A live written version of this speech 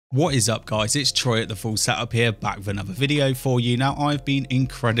What is up guys, it's Troy at the Full Setup here, back with another video for you. Now I've been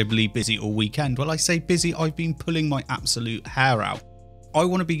incredibly busy all weekend. Well, I say busy, I've been pulling my absolute hair out. I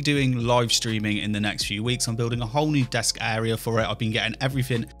want to be doing live streaming in the next few weeks. I'm building a whole new desk area for it. I've been getting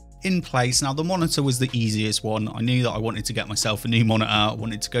everything in place. Now the monitor was the easiest one. I knew that I wanted to get myself a new monitor. I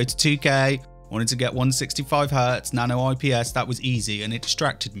wanted to go to 2K, wanted to get 165Hz, Nano IPS. That was easy and it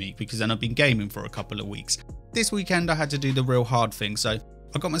distracted me because then I've been gaming for a couple of weeks. This weekend I had to do the real hard thing. So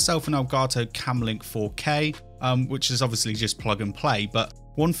I got myself an Elgato Camlink 4K, which is obviously just plug and play. But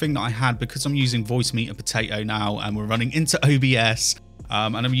one thing that I had, because I'm using Voice Meter Potato now and we're running into OBS,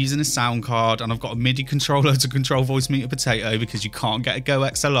 and I'm using a sound card and I've got a MIDI controller to control Voice Meter Potato because you can't get a Go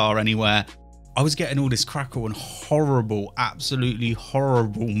XLR anywhere. I was getting all this crackle and horrible, absolutely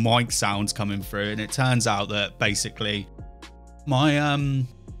horrible mic sounds coming through. And it turns out that basically my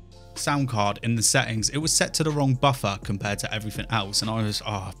sound card in the settings, it was set to the wrong buffer compared to everything else, and I was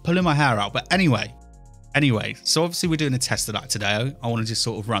pulling my hair out. But anyway, so obviously we're doing a test of that today. I want to just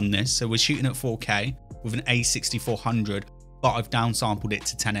sort of run this. So we're shooting at 4K with an A6400, but I've downsampled it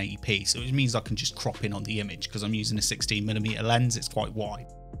to 1080p, so it means I can just crop in on the image because I'm using a 16mm lens. It's quite wide,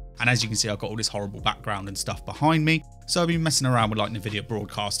 and as you can see, I've got all this horrible background and stuff behind me. So I've been messing around with like NVIDIA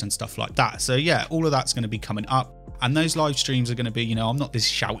broadcast and stuff like that. So yeah, all of that's going to be coming up. And those live streams are going to be, you know, I'm not this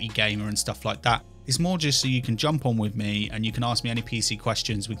shouty gamer and stuff like that. It's more just so you can jump on with me and you can ask me any PC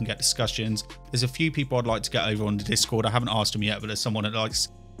questions. We can get discussions. There's a few people I'd like to get over on the Discord. I haven't asked them yet, but there's someone that likes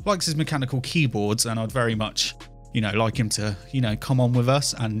his mechanical keyboards, and I'd very much, you know, like him to, you know, come on with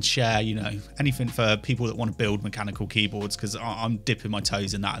us and share, you know, anything for people that want to build mechanical keyboards, because I'm dipping my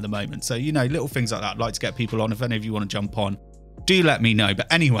toes in that at the moment. So, you know, little things like that. I'd like to get people on. If any of you want to jump on, do let me know.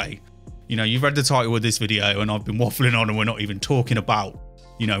 But anyway, you know, you've read the title of this video and I've been waffling on and we're not even talking about,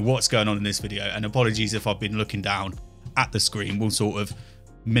 you know, what's going on in this video. And apologies if I've been looking down at the screen. We'll sort of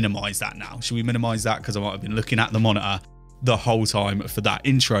minimize that now. Should we minimize that? Because I might have been looking at the monitor the whole time for that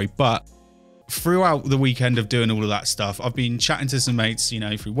intro. But throughout the weekend of doing all of that stuff, I've been chatting to some mates, you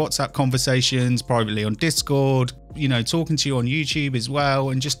know, through WhatsApp conversations, privately on Discord, you know, talking to you on YouTube as well.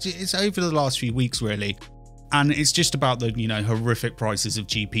 And just, it's over the last few weeks really. And it's just about the, you know, horrific prices of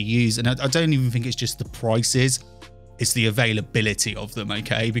GPUs. And I don't even think it's just the prices, it's the availability of them,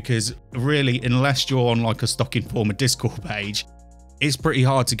 okay? Because really, unless you're on like a Stock Informer Discord page, it's pretty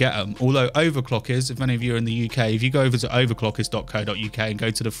hard to get them. Although overclockers, if any of you are in the UK, if you go over to overclockers.co.uk and go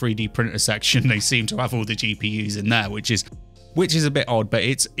to the 3D printer section, they seem to have all the GPUs in there, which is a bit odd. But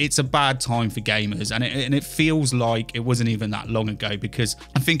it's a bad time for gamers, and it feels like it wasn't even that long ago, because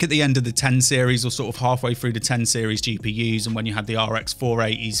I think at the end of the 10 series, or sort of halfway through the 10 series GPUs, and when you had the RX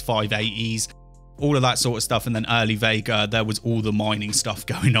 480s, 580s, all of that sort of stuff, and then early Vega, there was all the mining stuff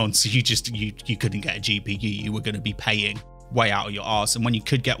going on, so you couldn't get a GPU. You were going to be paying way out of your arse, and when you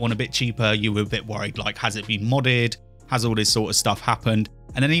could get one a bit cheaper, you were a bit worried, like, has it been modded? Has all this sort of stuff happened?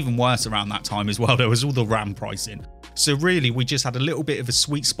 And then even worse around that time as well, there was all the RAM pricing. So really, we just had a little bit of a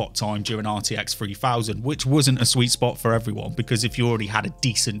sweet spot time during RTX 3000, which wasn't a sweet spot for everyone, because if you already had a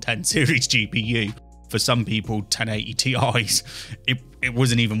decent 10 series GPU, for some people 1080 Ti's, it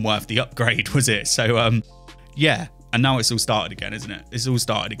wasn't even worth the upgrade, was it? So yeah, and now it's all started again, isn't it? It's all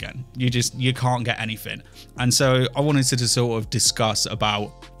started again. You can't get anything. And so I wanted to just sort of discuss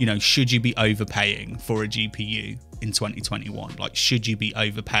about, you know, should you be overpaying for a GPU in 2021? Like, should you be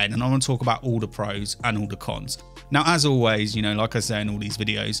overpaying? And I want to talk about all the pros and all the cons. Now, as always, you know, like I say in all these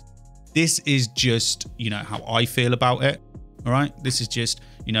videos, this is just, you know, how I feel about it. All right. This is just,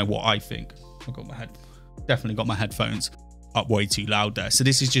 you know, what I think. I've got definitely got my headphones up way too loud there. So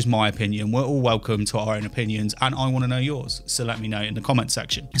this is just my opinion. We're all welcome to our own opinions, and I want to know yours. So let me know in the comment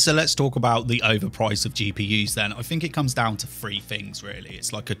section. So let's talk about the overprice of GPUs then. I think it comes down to three things really.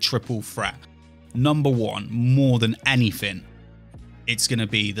 It's like a triple threat. Number one, more than anything, it's going to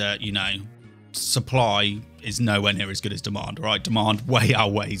be that, you know, supply is nowhere near as good as demand, right? Demand way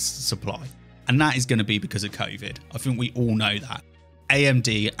outweighs supply. And that is going to be because of COVID. I think we all know that.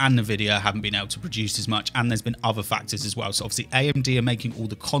 AMD and NVIDIA haven't been able to produce as much, and there's been other factors as well. So obviously AMD are making all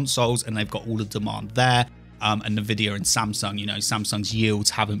the consoles and they've got all the demand there. And NVIDIA and Samsung, you know, Samsung's yields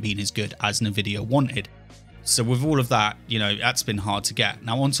haven't been as good as NVIDIA wanted. So with all of that, you know, that's been hard to get.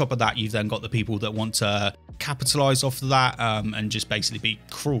 Now, on top of that, you've then got the people that want to capitalize off of that and just basically be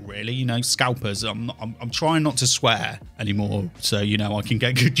cruel, really. You know, scalpers. I'm trying not to swear anymore, so, you know, I can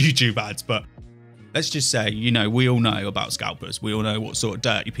get good YouTube ads. But let's just say, you know, we all know about scalpers. We all know what sort of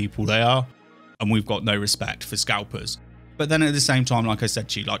dirty people they are, and we've got no respect for scalpers. But then at the same time, like I said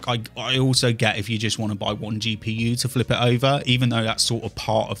to you, like I also get if you just want to buy one GPU to flip it over, even though that's sort of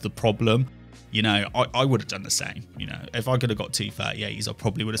part of the problem. You know, I would have done the same. You know, if I could have got two 3080s, I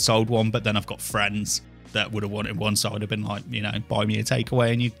probably would have sold one. But then I've got friends that would have wanted one, so I'd have been like, you know, buy me a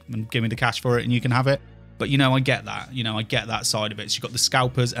takeaway and give me the cash for it and you can have it. But, you know, I get that. You know, I get that side of it. So you've got the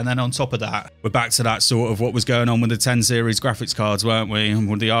scalpers. And then on top of that, we're back to that sort of what was going on with the 10 series graphics cards, weren't we? And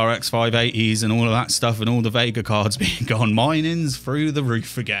with the RX 580s and all of that stuff and all the Vega cards being gone. Mining's through the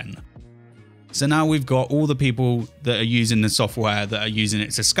roof again. So now we've got all the people that are using the software that are using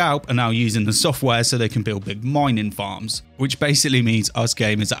it to scalp are now using the software so they can build big mining farms, which basically means us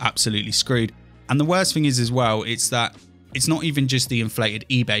gamers are absolutely screwed. And the worst thing is as well, it's that it's not even just the inflated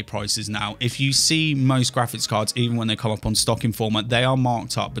eBay prices now. If you see most graphics cards, even when they come up on Stock Informer, they are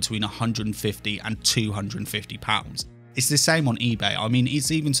marked up between 150 and 250 pounds. It's the same on eBay. I mean,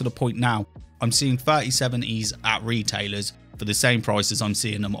 it's even to the point now, I'm seeing 3070s at retailers for the same price as I'm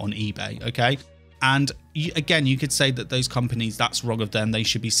seeing them on eBay, okay? And again, you could say that those companies, that's wrong of them. They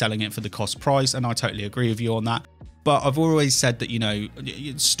should be selling it for the cost price, and I totally agree with you on that. But I've always said that, you know,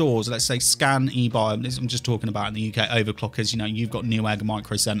 stores, let's say Scan, eBay, I'm just talking about in the UK, overclockers, you know, you've got Newegg,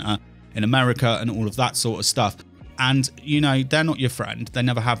 Micro Center in America and all of that sort of stuff. And, you know, they're not your friend. They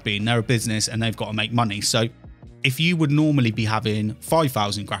never have been. They're a business and they've got to make money. So if you would normally be having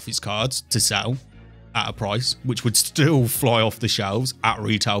 5,000 graphics cards to sell at a price, which would still fly off the shelves at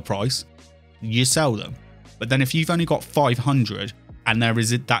retail price, you sell them. But then if you've only got 500 and there is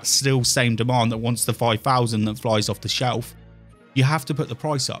that still same demand that wants the 5,000 that flies off the shelf, you have to put the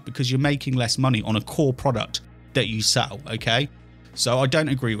price up because you're making less money on a core product that you sell, okay? So I don't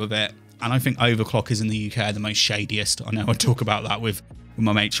agree with it. And I think overclockers in the UK are the most shadiest. I know I talk about that with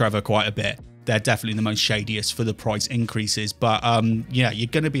my mate Trevor quite a bit. They're definitely the most shadiest for the price increases. But yeah, you're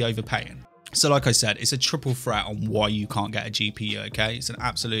going to be overpaying. So like I said, it's a triple threat on why you can't get a GPU, okay? It's an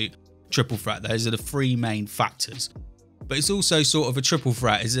absolute triple threat. Those are the three main factors. But it's also sort of a triple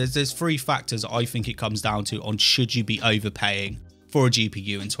threat. There's three factors I think it comes down to on should you be overpaying for a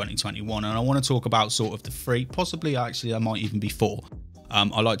GPU in 2021. And I want to talk about sort of the three, possibly actually there might even be four.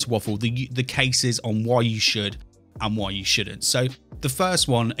 I like to waffle the cases on why you should and why you shouldn't. So the first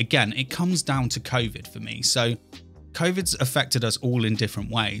one, again, it comes down to COVID for me. So COVID's affected us all in different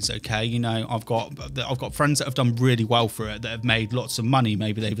ways, okay? You know, I've got friends that have done really well for it, that have made lots of money.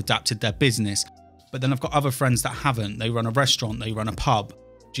 Maybe they've adapted their business. But then I've got other friends that haven't. They run a restaurant, they run a pub.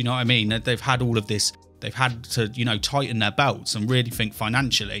 Do you know what I mean? They've had all of this. They've had to, you know, tighten their belts and really think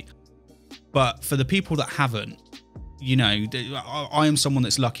financially. But for the people that haven't, you know, I am someone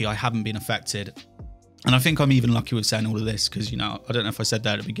that's lucky. I haven't been affected. And I think I'm even lucky with saying all of this because, you know, I don't know if I said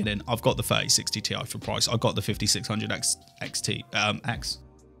that at the beginning. I've got the 3060 Ti for price. I got the 5600X 5600X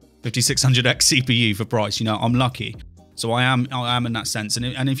CPU for price. You know, I'm lucky. So I am in that sense.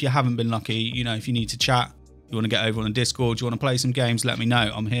 And if you haven't been lucky, you know, if you need to chat, you want to get over on Discord, you want to play some games, let me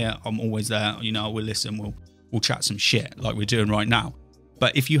know. I'm here. I'm always there. You know, we'll listen. We'll chat some shit like we're doing right now.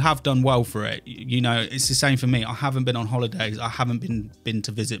 But if you have done well for it, you know, it's the same for me. I haven't been on holidays. I haven't been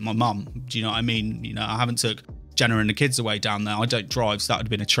to visit my mum. Do you know what I mean? You know, I haven't took Jenna and the kids away down there. I don't drive, so that would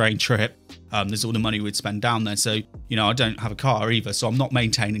have been a train trip. There's all the money we'd spend down there. So, you know, I don't have a car either. So I'm not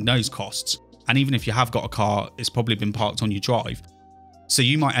maintaining those costs. And even if you have got a car, it's probably been parked on your drive. So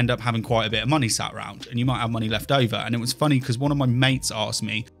you might end up having quite a bit of money sat around and you might have money left over. And it was funny because one of my mates asked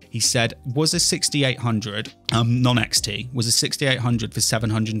me, he said, was a 6800 non-XT, was a 6800 for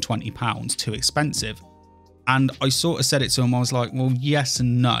 £720 too expensive? And I sort of said it to him. I was like, well, yes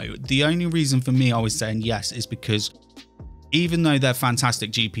and no. The only reason for me I was saying yes is because even though they're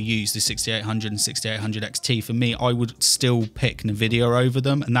fantastic GPUs, the 6800 and 6800 XT, for me, I would still pick NVIDIA over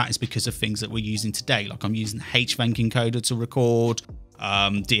them. And that is because of things that we're using today. Like I'm using the HVenc encoder to record,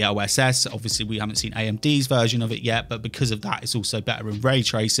 DLSS. Obviously, we haven't seen AMD's version of it yet, but because of that, it's also better in ray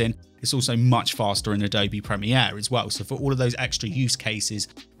tracing. It's also much faster in Adobe Premiere as well. So for all of those extra use cases,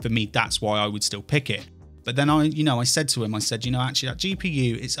 for me, that's why I would still pick it. But then I said to him, I said, you know, actually that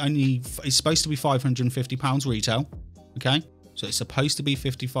GPU, it's supposed to be £550 retail. Okay, so it's supposed to be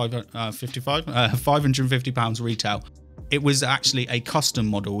 £550 retail. It was actually a custom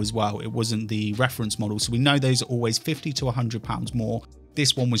model as well. It wasn't the reference model. So we know those are always £50 to £100 more.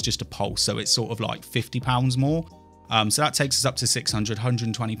 This one was just a pulse, so it's sort of like £50 more. So that takes us up to £600,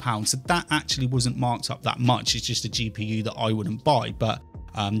 £120. So that actually wasn't marked up that much. It's just a GPU that I wouldn't buy. But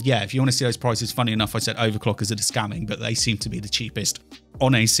yeah, if you want to see those prices, funny enough, I said overclockers are the scamming, but they seem to be the cheapest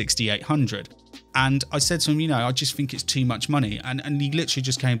on a 6800. And I said to him, you know, I just think it's too much money. And he literally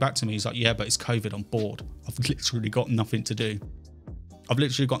just came back to me. He's like, yeah, but it's COVID, I'm bored. I've literally got nothing to do. I've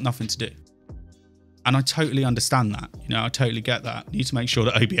literally got nothing to do. And I totally understand that. You know, I totally get that. I need to make sure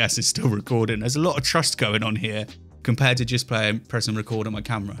that OBS is still recording. There's a lot of trust going on here compared to just pressing record on my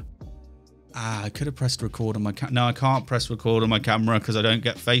camera. I could have pressed record on my camera. No, I can't press record on my camera because I don't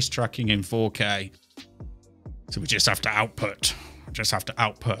get face tracking in 4K. So we just have to output.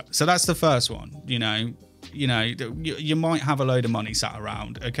 So that's the first one. You might have a load of money sat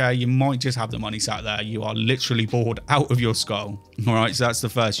around. Okay, you might just have the money sat there. You are literally bored out of your skull. All right, so that's the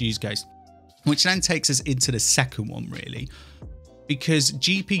first use case, which then takes us into the second one, really, because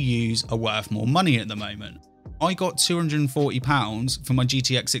GPUs are worth more money at the moment. I got £240 for my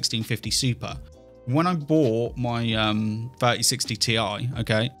GTX 1650 Super. When I bought my 3060 Ti,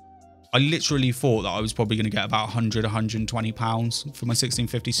 okay, I literally thought that I was probably going to get about £100, £120 for my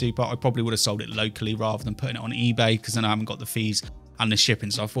 1650 Super. I probably would have sold it locally rather than putting it on eBay, because then I haven't got the fees and the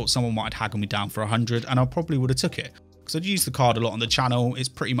shipping. So I thought someone might haggle me down for 100, and I probably would have took it because I'd used the card a lot on the channel. It's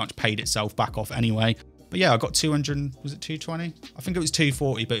pretty much paid itself back off anyway. But yeah, I got 200, was it 220? I think it was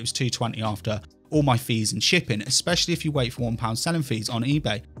 240, but it was 220 after all my fees and shipping, especially if you wait for £1 selling fees on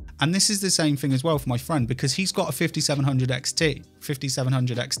eBay. And this is the same thing as well for my friend, because he's got a 5700 XT.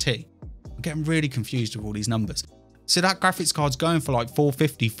 I'm getting really confused with all these numbers. So that graphics card's going for like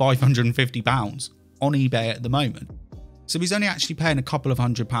 £450, £550 on eBay at the moment. So he's only actually paying a couple of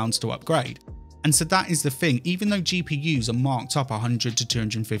 £100 to upgrade. And so that is the thing, even though GPUs are marked up £100 to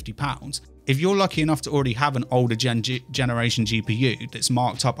 £250, if you're lucky enough to already have an older generation GPU that's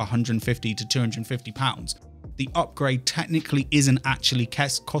marked up £150 to £250, the upgrade technically isn't actually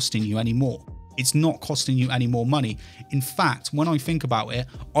costing you any more. It's not costing you any more money. In fact, when I think about it,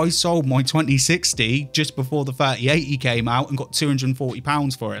 I sold my 2060 just before the 3080 came out and got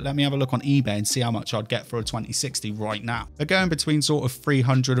 £240 for it. Let me have a look on eBay and see how much I'd get for a 2060 right now. They're going between sort of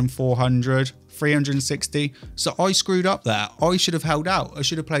 300 and 400, 360. So I screwed up there. I should have held out. I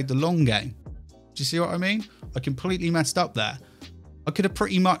should have played the long game. Do you see what I mean? I completely messed up there. I could have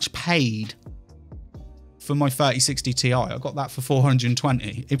pretty much paid for my 3060 Ti. I got that for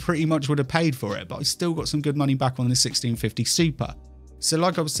 420. It pretty much would have paid for it, but I still got some good money back on the 1650 Super. So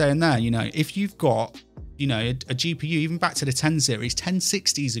like I was saying there, if you've got, a GPU, even back to the 10 series,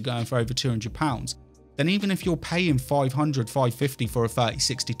 1060s are going for over £200. Then even if you're paying 500, 550 for a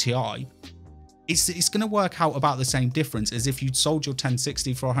 3060 Ti, it's going to work out about the same difference as if you'd sold your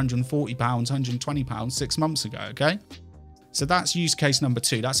 1060 for £140, £120 6 months ago, okay? So that's use case number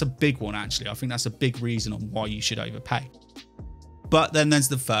 2. That's a big one, actually. I think that's a big reason on why you should overpay. But then there's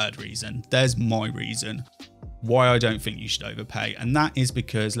the third reason. There's my reason why I don't think you should overpay. And that is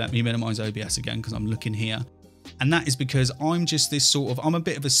because, let me minimize OBS again because I'm looking here. And that is because I'm just this I'm a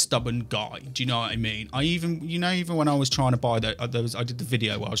bit of a stubborn guy. Do you know what I mean? Even when I was trying to buy I did the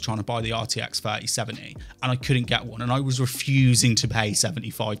video where I was trying to buy the RTX 3070 and I couldn't get one. And I was refusing to pay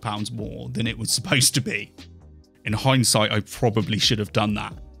 £75 more than it was supposed to be. In hindsight, I probably should have done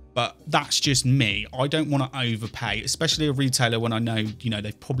that. But that's just me. I don't want to overpay, especially a retailer when I know,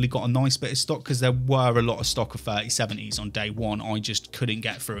 they've probably got a nice bit of stock, because there were a lot of stock of 3070s on day one. I just couldn't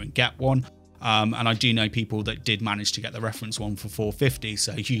get through and get one. And I do know people that did manage to get the reference one for 450.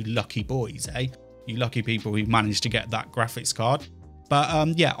 So you lucky boys, eh? You lucky people who managed to get that graphics card.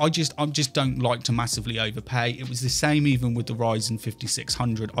 But yeah, I just don't like to massively overpay. It was the same even with the Ryzen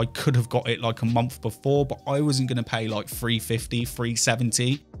 5600. I could have got it like a month before, but I wasn't going to pay like $350,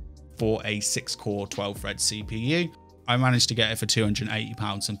 $370 for a 6-core 12-thread CPU. I managed to get it for £280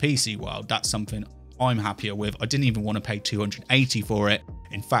 on PC World. That's something I'm happier with. I didn't even want to pay $280 for it.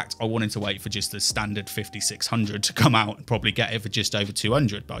 In fact, I wanted to wait for just the standard 5600 to come out and probably get it for just over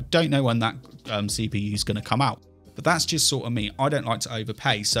 $200. But I don't know when that CPU is going to come out. But that's just sort of me. I don't like to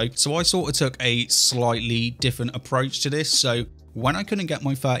overpay. So I sort of took a slightly different approach to this. So when I couldn't get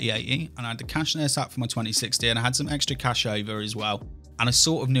my 3080 and I had the cash there sat for my 2060 and I had some extra cash over as well, and I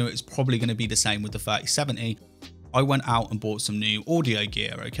sort of knew it was probably going to be the same with the 3070, I went out and bought some new audio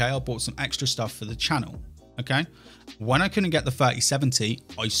gear, okay? I bought some extra stuff for the channel, okay? When I couldn't get the 3070,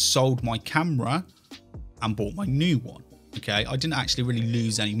 I sold my camera and bought my new one. Okay, I didn't actually really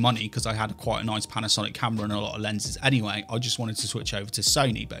lose any money because I had quite a nice Panasonic camera and a lot of lenses anyway. I just wanted to switch over to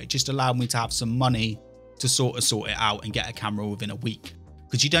Sony, but it just allowed me to have some money to sort it out and get a camera within a week.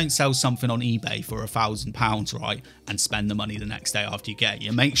 Because you don't sell something on eBay for £1,000, right, and spend the money the next day after you get it.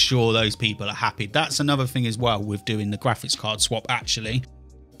 You make sure those people are happy. That's another thing as well with doing the graphics card swap, actually,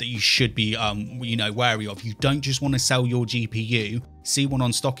 that you should be, wary of. You don't just want to sell your GPU, see one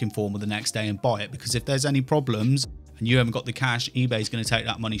on Stock Informer the next day and buy it, because if there's any problems and you haven't got the cash, eBay's going to take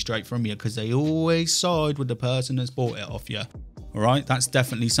that money straight from you, because they always side with the person that's bought it off you. All right, that's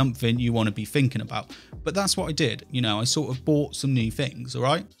definitely something you want to be thinking about. But that's what I did. I sort of bought some new things. All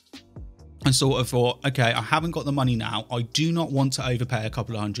right, I sort of thought, okay, I haven't got the money now. I do not want to overpay a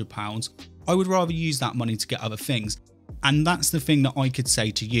couple of £100. I would rather use that money to get other things. And that's the thing that I could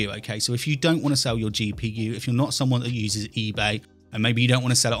say to you, okay? So if you don't want to sell your GPU, if you're not someone that uses eBay, and maybe you don't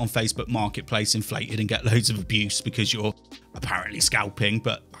want to sell it on Facebook Marketplace inflated and get loads of abuse because you're apparently scalping,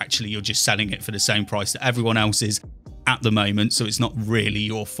 but actually you're just selling it for the same price that everyone else is at the moment, so it's not really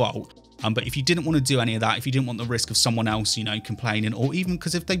your fault. But if you didn't want to do any of that, if you didn't want the risk of someone else, you know, complaining, or even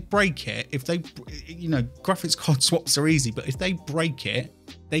because if they break it, if they, you know, graphics card swaps are easy, but if they break it,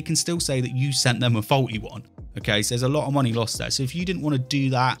 they can still say that you sent them a faulty one. Okay, so there's a lot of money lost there. So if you didn't want to do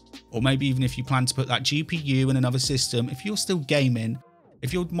that, or maybe even if you plan to put that GPU in another system, if you're still gaming,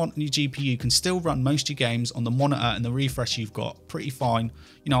 if your GPU can still run most of your games on the monitor and the refresh you've got, pretty fine,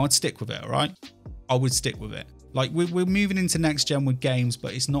 you know, I'd stick with it, all right? I would stick with it. Like, we're moving into next gen with games,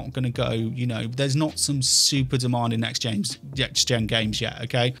 but it's not going to go, you know, there's not some super demanding next gen games yet,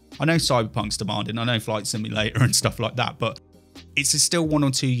 okay? I know Cyberpunk's demanding, I know Flight Simulator and stuff like that, but it's still 1 or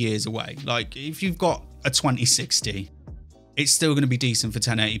 2 years away. Like, if you've got a 2060, it's still going to be decent for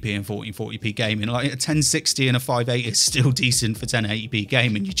 1080p and 1440p gaming. Like, a 1060 and a 580 is still decent for 1080p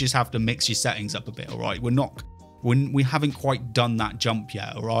gaming. You just have to mix your settings up a bit, all right? We haven't quite done that jump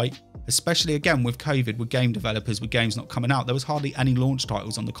yet, all right? Especially, again, with COVID, with game developers, with games not coming out, there was hardly any launch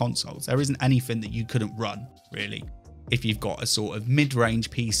titles on the consoles. There isn't anything that you couldn't run, really, if you've got a sort of mid-range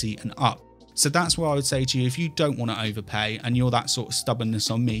PC and up. So that's why I would say to you, if you don't want to overpay and you're that sort of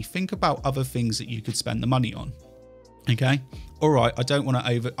stubbornness on me, think about other things that you could spend the money on. Okay? All right, I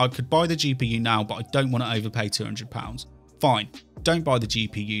could buy the GPU now, but I don't want to overpay £200. Fine. Don't buy the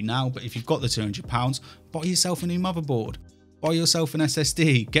GPU now, but if you've got the £200, buy yourself a new motherboard. Buy yourself an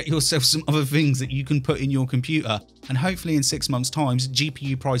SSD, get yourself some other things that you can put in your computer, and hopefully in 6 months' time,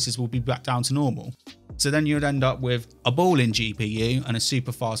 GPU prices will be back down to normal. So then you'd end up with a balling GPU and a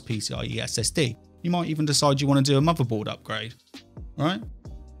super fast PCIe SSD. You might even decide you want to do a motherboard upgrade, right?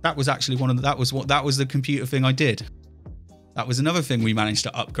 That was actually that was the computer thing I did. That was another thing we managed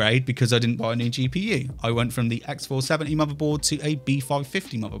to upgrade because I didn't buy a new GPU. I went from the X470 motherboard to a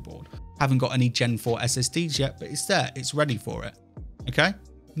B550 motherboard. Haven't got any Gen 4 SSDs yet, but it's there. It's ready for it. Okay?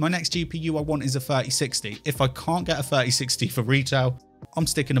 My next GPU I want is a 3060. If I can't get a 3060 for retail, I'm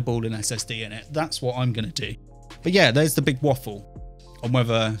sticking a balling SSD in it. That's what I'm going to do. But yeah, there's the big waffle on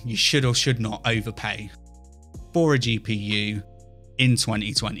whether you should or should not overpay for a GPU in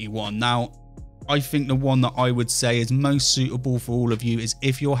 2021. Now, I think the one that I would say is most suitable for all of you is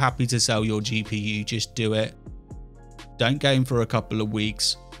if you're happy to sell your GPU, just do it. Don't game for a couple of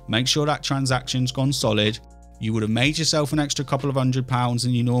weeks. Make sure that transaction's gone solid. You would have made yourself an extra couple of £100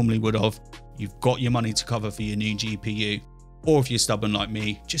 than you normally would have. You've got your money to cover for your new GPU. Or if you're stubborn like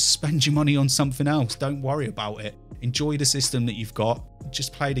me, just spend your money on something else. Don't worry about it. Enjoy the system that you've got.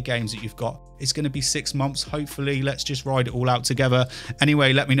 Just play the games that you've got. It's going to be 6 months. Hopefully, let's just ride it all out together.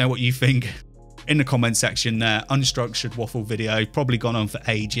 Anyway, let me know what you think in the comment section there. Unstructured waffle video, probably gone on for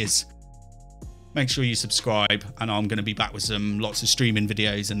ages. Make sure you subscribe, and I'm going to be back with lots of streaming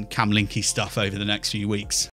videos and cam linky stuff over the next few weeks.